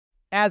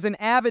As an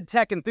avid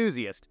tech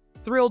enthusiast,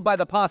 thrilled by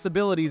the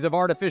possibilities of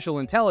artificial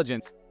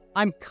intelligence,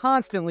 I'm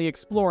constantly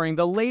exploring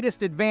the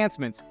latest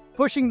advancements,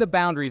 pushing the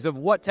boundaries of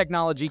what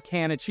technology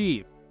can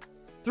achieve.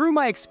 Through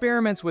my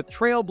experiments with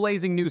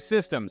trailblazing new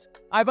systems,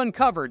 I've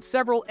uncovered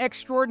several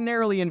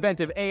extraordinarily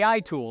inventive AI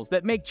tools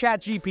that make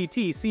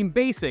ChatGPT seem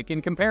basic in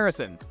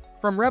comparison.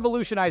 From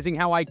revolutionizing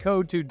how I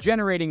code to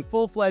generating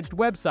full-fledged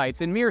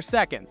websites in mere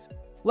seconds,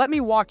 let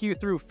me walk you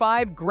through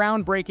 5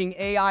 groundbreaking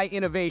AI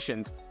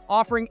innovations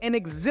offering an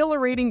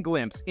exhilarating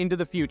glimpse into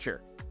the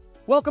future.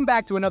 Welcome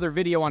back to another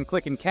video on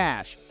Click and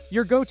Cash,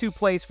 your go-to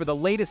place for the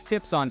latest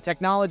tips on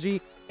technology,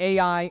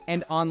 AI,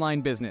 and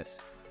online business.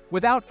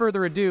 Without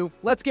further ado,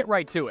 let's get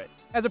right to it.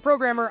 As a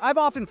programmer, I've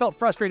often felt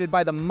frustrated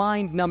by the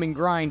mind-numbing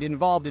grind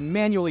involved in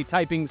manually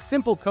typing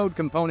simple code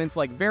components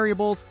like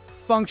variables,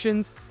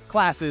 functions,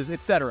 classes,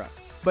 etc.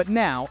 But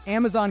now,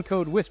 Amazon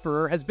Code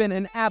Whisperer has been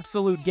an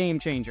absolute game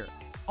changer,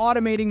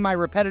 automating my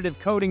repetitive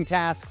coding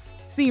tasks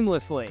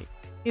seamlessly.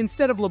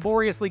 Instead of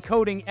laboriously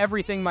coding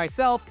everything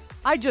myself,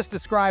 I just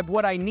describe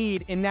what I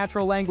need in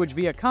natural language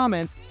via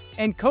comments,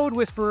 and Code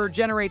Whisperer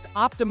generates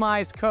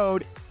optimized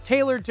code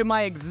tailored to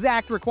my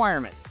exact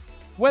requirements.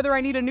 Whether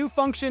I need a new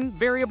function,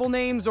 variable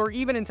names, or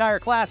even entire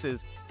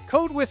classes,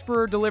 Code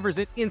Whisperer delivers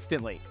it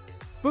instantly,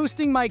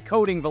 boosting my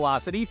coding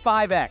velocity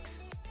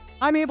 5x.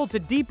 I'm able to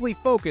deeply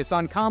focus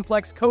on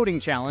complex coding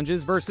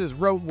challenges versus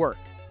rote work.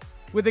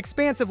 With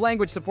expansive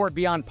language support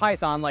beyond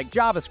Python like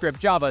JavaScript,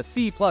 Java,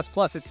 C++,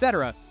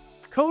 etc.,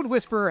 Code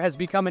Whisperer has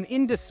become an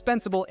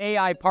indispensable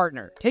AI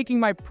partner, taking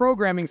my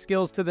programming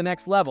skills to the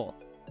next level.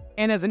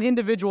 And as an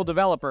individual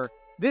developer,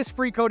 this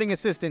free coding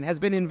assistant has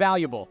been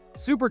invaluable,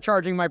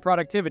 supercharging my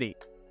productivity.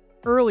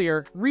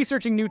 Earlier,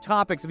 researching new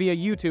topics via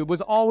YouTube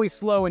was always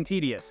slow and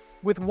tedious,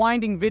 with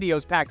winding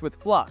videos packed with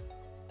fluff.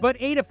 But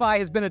Adify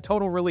has been a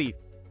total relief,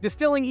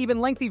 distilling even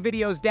lengthy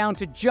videos down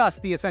to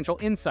just the essential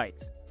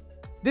insights.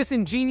 This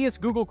ingenious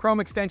Google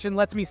Chrome extension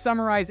lets me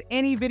summarize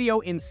any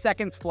video in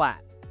seconds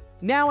flat.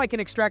 Now I can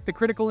extract the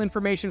critical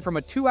information from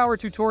a 2-hour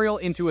tutorial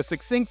into a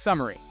succinct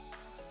summary.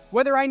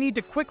 Whether I need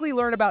to quickly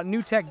learn about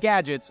new tech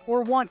gadgets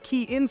or want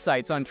key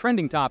insights on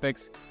trending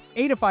topics,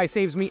 Adify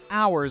saves me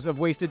hours of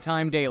wasted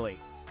time daily.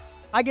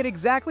 I get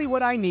exactly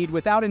what I need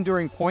without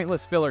enduring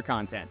pointless filler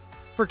content.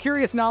 For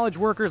curious knowledge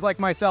workers like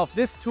myself,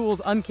 this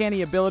tool's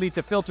uncanny ability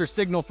to filter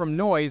signal from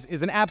noise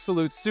is an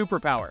absolute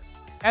superpower.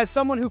 As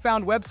someone who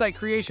found website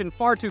creation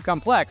far too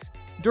complex,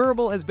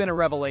 Durable has been a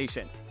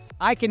revelation.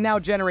 I can now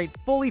generate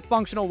fully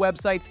functional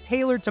websites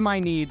tailored to my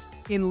needs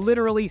in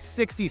literally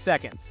 60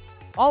 seconds.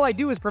 All I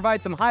do is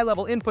provide some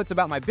high-level inputs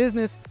about my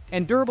business,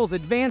 and Durable's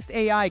advanced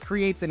AI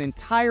creates an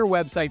entire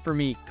website for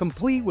me,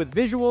 complete with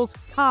visuals,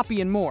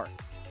 copy, and more.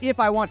 If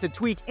I want to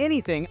tweak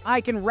anything,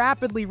 I can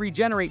rapidly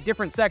regenerate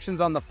different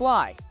sections on the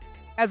fly.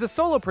 As a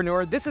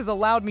solopreneur, this has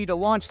allowed me to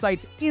launch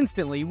sites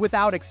instantly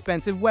without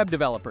expensive web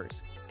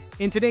developers.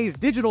 In today's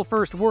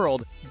digital-first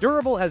world,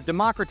 Durable has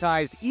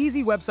democratized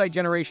easy website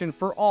generation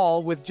for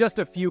all with just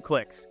a few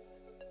clicks.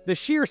 The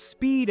sheer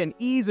speed and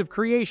ease of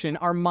creation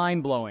are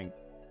mind-blowing.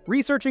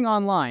 Researching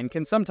online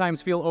can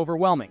sometimes feel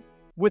overwhelming,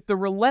 with the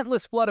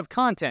relentless flood of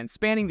content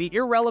spanning the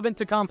irrelevant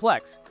to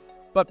complex.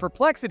 But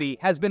Perplexity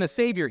has been a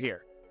savior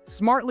here,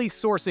 smartly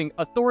sourcing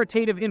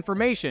authoritative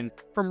information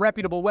from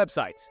reputable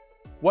websites.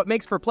 What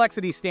makes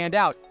Perplexity stand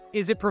out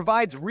is it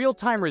provides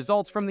real-time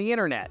results from the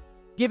internet,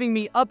 giving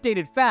me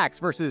updated facts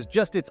versus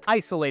just its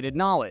isolated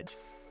knowledge.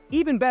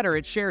 Even better,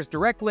 it shares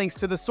direct links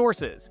to the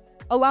sources,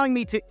 allowing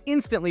me to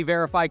instantly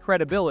verify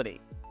credibility.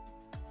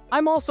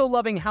 I'm also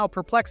loving how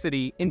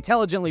Perplexity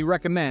intelligently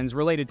recommends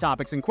related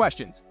topics and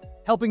questions,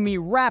 helping me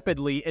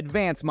rapidly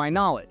advance my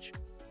knowledge.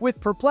 With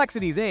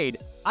Perplexity's aid,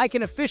 I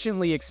can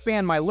efficiently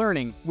expand my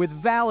learning with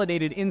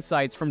validated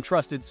insights from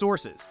trusted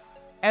sources.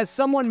 As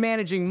someone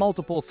managing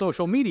multiple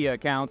social media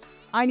accounts,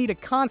 I need a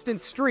constant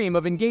stream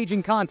of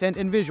engaging content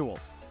and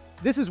visuals.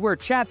 This is where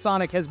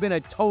ChatSonic has been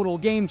a total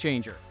game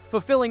changer,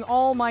 fulfilling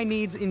all my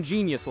needs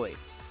ingeniously.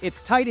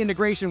 Its tight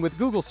integration with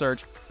Google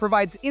Search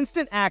provides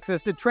instant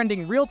access to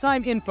trending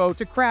real-time info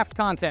to craft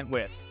content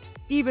with.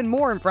 Even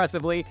more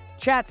impressively,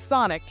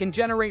 ChatSonic can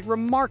generate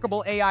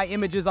remarkable AI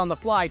images on the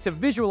fly to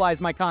visualize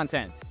my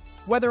content.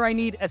 Whether I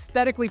need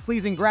aesthetically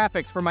pleasing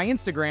graphics for my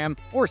Instagram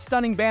or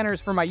stunning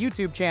banners for my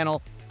YouTube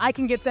channel, I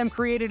can get them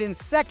created in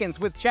seconds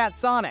with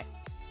ChatSonic.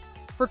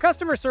 For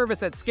customer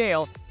service at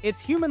scale, its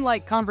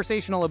human-like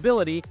conversational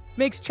ability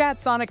makes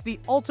ChatSonic the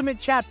ultimate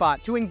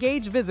chatbot to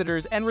engage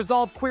visitors and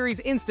resolve queries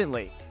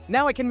instantly.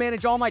 Now I can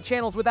manage all my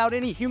channels without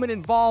any human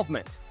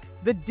involvement.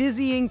 The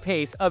dizzying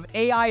pace of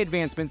AI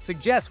advancement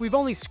suggests we've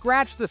only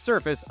scratched the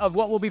surface of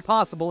what will be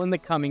possible in the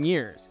coming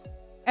years.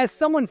 As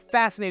someone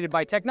fascinated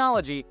by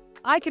technology,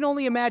 I can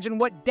only imagine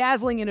what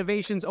dazzling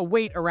innovations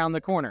await around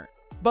the corner.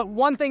 But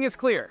one thing is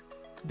clear: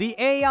 the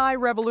AI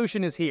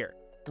revolution is here,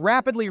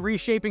 rapidly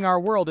reshaping our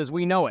world as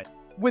we know it.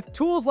 With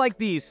tools like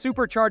these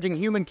supercharging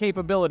human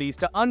capabilities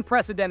to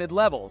unprecedented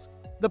levels,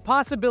 the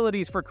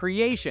possibilities for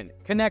creation,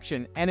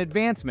 connection, and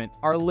advancement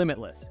are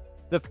limitless.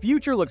 The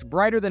future looks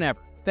brighter than ever,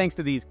 thanks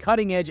to these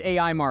cutting-edge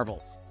AI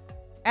marvels.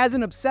 As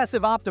an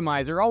obsessive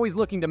optimizer always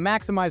looking to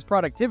maximize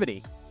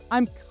productivity,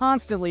 I'm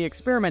constantly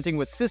experimenting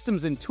with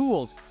systems and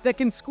tools that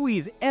can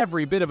squeeze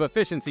every bit of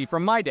efficiency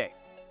from my day.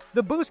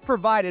 The boost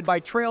provided by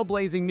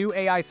trailblazing new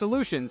AI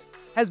solutions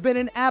has been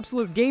an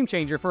absolute game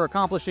changer for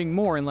accomplishing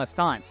more in less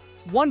time.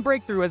 One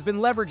breakthrough has been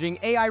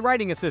leveraging AI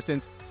writing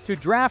assistants to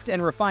draft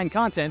and refine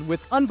content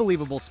with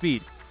unbelievable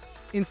speed.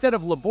 Instead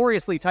of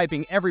laboriously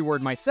typing every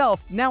word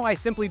myself, now I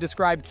simply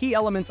describe key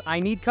elements I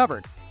need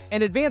covered,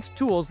 and advanced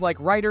tools like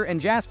Writer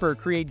and Jasper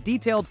create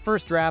detailed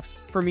first drafts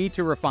for me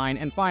to refine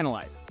and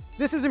finalize.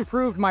 This has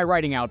improved my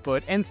writing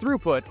output and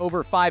throughput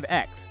over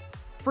 5x,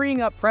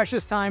 freeing up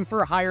precious time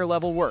for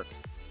higher-level work.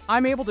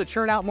 I'm able to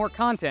churn out more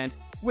content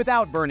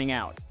without burning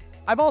out.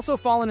 I've also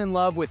fallen in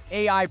love with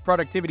AI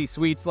productivity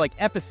suites like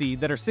Efficy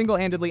that are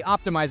single-handedly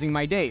optimizing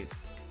my days.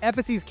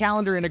 Efficy's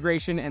calendar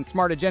integration and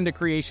smart agenda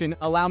creation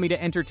allow me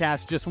to enter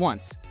tasks just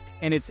once,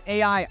 and its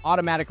AI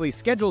automatically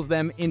schedules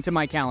them into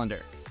my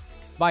calendar.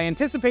 By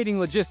anticipating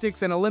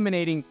logistics and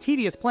eliminating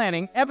tedious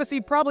planning, Efficy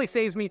probably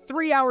saves me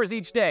 3 hours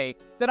each day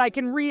that I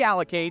can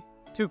reallocate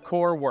to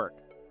core work.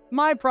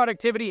 My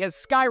productivity has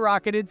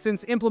skyrocketed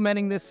since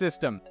implementing this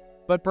system,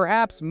 but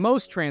perhaps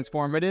most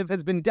transformative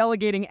has been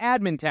delegating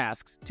admin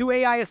tasks to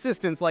AI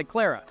assistants like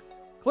Clara.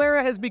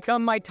 Clara has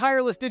become my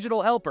tireless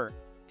digital helper,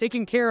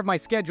 taking care of my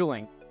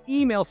scheduling,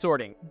 email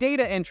sorting,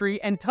 data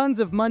entry, and tons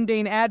of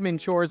mundane admin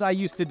chores I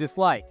used to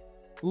dislike.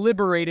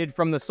 Liberated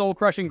from the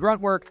soul-crushing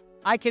grunt work,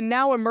 I can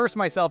now immerse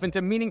myself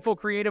into meaningful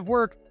creative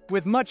work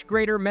with much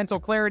greater mental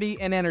clarity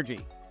and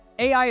energy.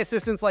 AI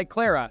assistants like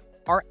Clara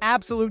are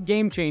absolute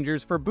game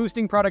changers for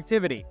boosting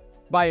productivity.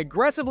 By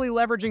aggressively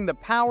leveraging the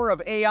power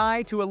of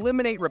AI to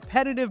eliminate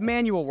repetitive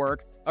manual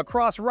work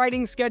across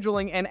writing,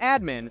 scheduling, and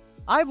admin,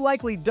 I've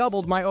likely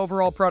doubled my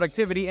overall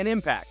productivity and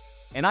impact.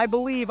 And I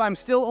believe I'm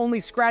still only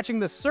scratching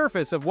the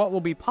surface of what will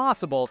be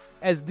possible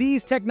as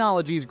these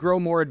technologies grow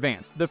more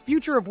advanced. The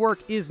future of work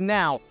is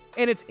now,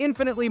 and it's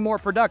infinitely more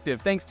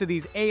productive thanks to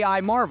these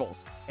AI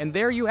marvels. And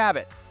there you have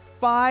it,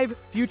 5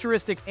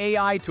 futuristic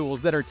AI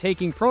tools that are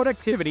taking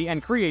productivity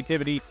and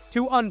creativity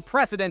to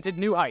unprecedented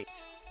new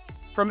heights.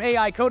 From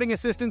AI coding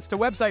assistants to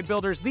website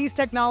builders, these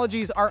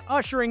technologies are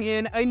ushering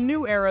in a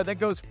new era that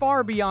goes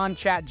far beyond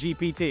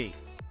ChatGPT.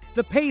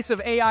 The pace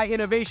of AI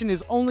innovation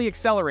is only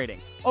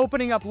accelerating,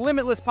 opening up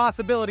limitless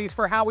possibilities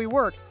for how we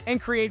work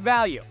and create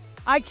value.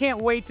 I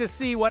can't wait to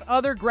see what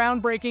other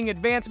groundbreaking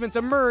advancements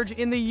emerge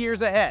in the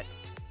years ahead.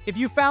 If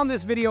you found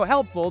this video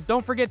helpful,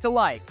 don't forget to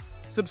like,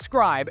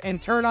 subscribe,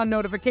 and turn on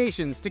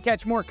notifications to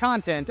catch more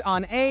content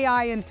on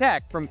AI and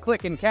tech from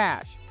Click and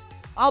Cash.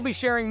 I'll be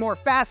sharing more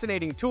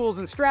fascinating tools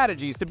and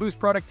strategies to boost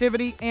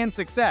productivity and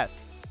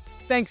success.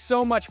 Thanks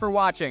so much for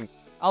watching.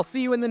 I'll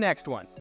see you in the next one.